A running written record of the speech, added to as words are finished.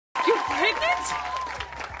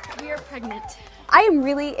We are pregnant. I am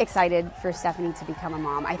really excited for Stephanie to become a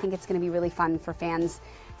mom. I think it's going to be really fun for fans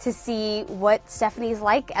to see what Stephanie's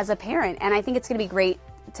like as a parent, and I think it's going to be great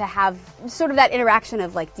to have sort of that interaction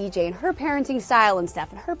of like DJ and her parenting style and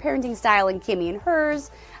Steph and her parenting style and Kimmy and hers.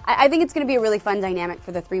 I think it's going to be a really fun dynamic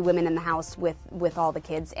for the three women in the house with all the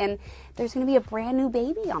kids, and there's going to be a brand new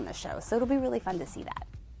baby on the show, so it'll be really fun to see that.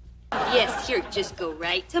 Yes, here, just go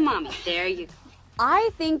right to mommy. There you go.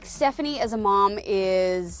 I think Stephanie as a mom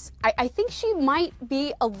is, I think she might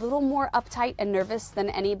be a little more uptight and nervous than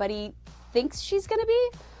anybody thinks she's going to be.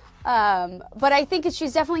 But I think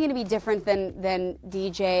she's definitely going to be different than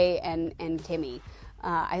DJ and Kimmy.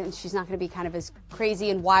 I think she's not going to be kind of as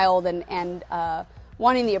crazy and wild and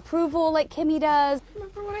wanting the approval like Kimmy does.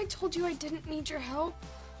 Remember when I told you I didn't need your help?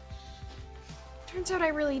 Turns out I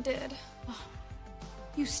really did.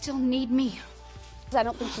 You still need me. I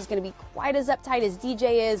don't think she's going to be quite as uptight as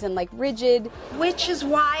DJ is and like rigid. Which is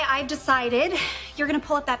why I've decided you're going to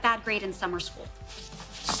pull up that bad grade in summer school.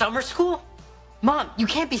 Summer school? Mom, you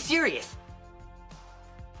can't be serious.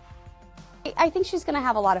 I think she's going to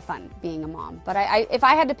have a lot of fun being a mom. But if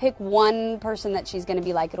I had to pick one person that she's going to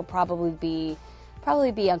be like, it'll probably be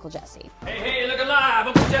Uncle Jesse. Hey, look alive!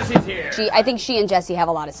 Uncle Jesse's here. I think she and Jesse have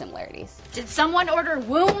a lot of similarities. Did someone order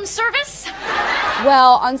womb service?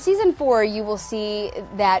 Well, on season 4, you will see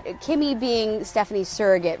that Kimmy being Stephanie's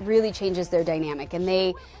surrogate really changes their dynamic, and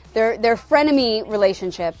their frenemy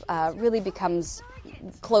relationship really becomes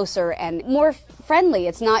closer and more friendly.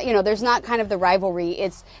 It's not, there's not kind of the rivalry.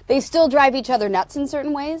 They still drive each other nuts in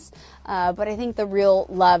certain ways, but I think the real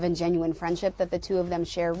love and genuine friendship that the two of them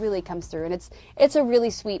share really comes through, and it's a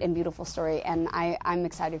really sweet and beautiful story, and I'm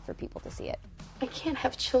excited for people to see it. I can't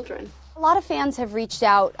have children. A lot of fans have reached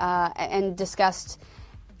out and discussed,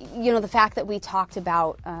 the fact that we talked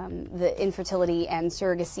about the infertility and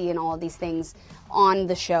surrogacy and all of these things on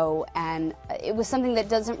the show, and it was something that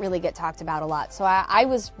doesn't really get talked about a lot. So I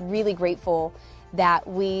was really grateful that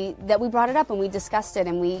we brought it up and we discussed it,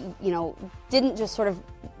 and we didn't just sort of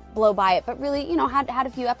blow by it, but really had a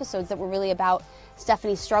few episodes that were really about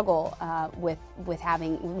Stephanie's struggle with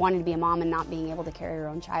wanting to be a mom and not being able to carry her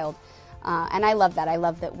own child. And I love that. I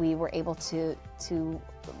love that we were able to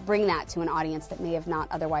bring that to an audience that may have not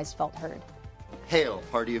otherwise felt heard. Hail,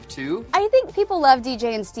 party of two. I think people love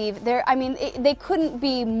DJ and Steve. They couldn't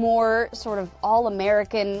be more sort of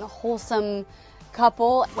all-American, wholesome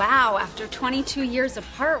couple. Wow, after 22 years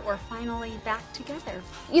apart, we're finally back together.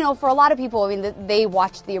 For a lot of people, they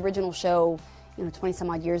watched the original show 20 some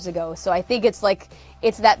odd years ago. So I think it's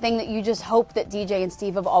that thing that you just hope that DJ and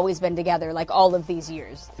Steve have always been together, like all of these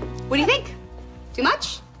years. What do you think? Too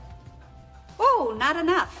much? Oh, not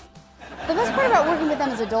enough. The best part about working with them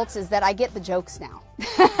as adults is that I get the jokes now.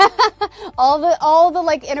 all the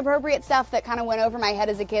like inappropriate stuff that kind of went over my head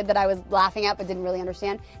as a kid that I was laughing at but didn't really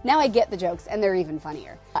understand. Now I get the jokes, and they're even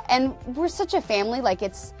funnier. And we're such a family. Like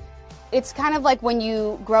it's kind of like when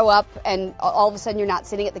you grow up and all of a sudden you're not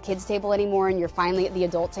sitting at the kids' table anymore and you're finally at the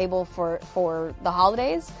adult table for the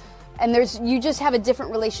holidays. And you just have a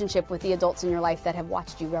different relationship with the adults in your life that have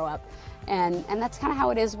watched you grow up. And that's kind of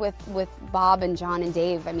how it is with Bob and John and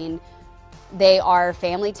Dave. They are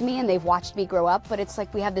family to me and they've watched me grow up, but it's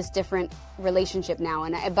like we have this different relationship now.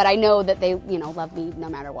 But I know that they love me no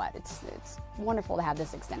matter what. It's wonderful to have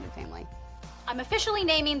this extended family. I'm officially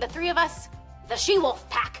naming the three of us the She-Wolf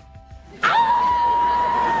Pack.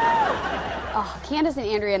 Oh, Candace and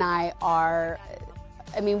Andrea and I are,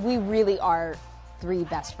 we really are three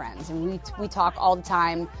best friends, and we talk all the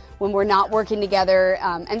time when we're not working together.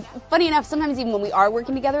 And funny enough, sometimes even when we are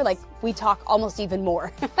working together, we talk almost even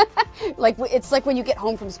more. It's like when you get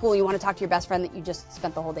home from school, you want to talk to your best friend that you just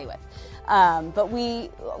spent the whole day with. But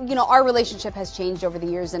our relationship has changed over the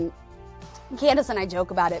years, and Candace and I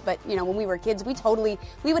joke about it, but when we were kids, we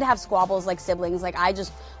would have squabbles like siblings. Like I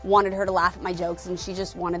just wanted her to laugh at my jokes, and she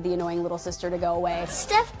just wanted the annoying little sister to go away.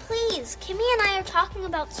 Steph, please. Kimmy and I are talking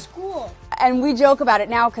about school. And we joke about it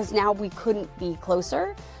now because now we couldn't be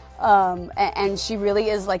closer. And she really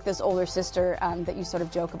is like this older sister that you sort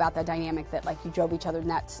of joke about that dynamic that you drove each other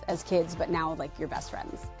nuts as kids, but now you're best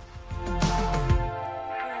friends.